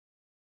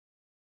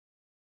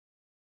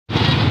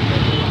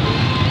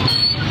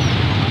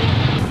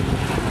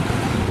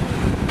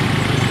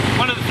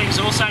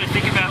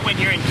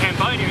when you're in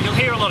Cambodia, you'll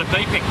hear a lot of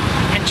beeping.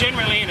 And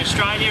generally in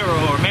Australia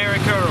or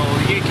America or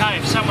the UK,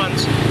 if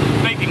someone's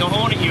beeping a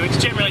horn at you, it's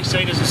generally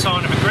seen as a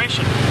sign of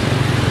aggression.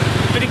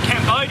 But in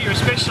Cambodia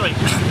especially,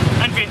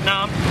 and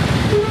Vietnam,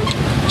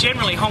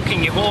 generally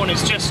honking your horn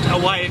is just a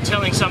way of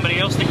telling somebody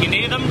else that you're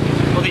near them,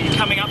 or that you're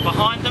coming up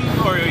behind them,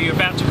 or you're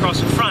about to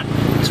cross in front.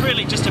 It's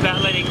really just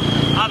about letting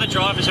other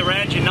drivers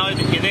around you know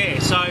that you're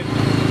there. So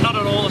not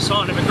at all a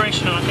sign of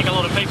aggression, and I think a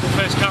lot of people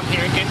first come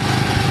here and get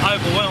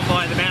overwhelmed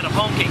by the amount of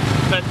honking.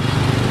 But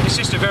it's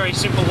just a very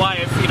simple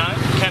way of,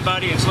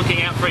 Cambodians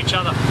looking out for each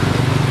other.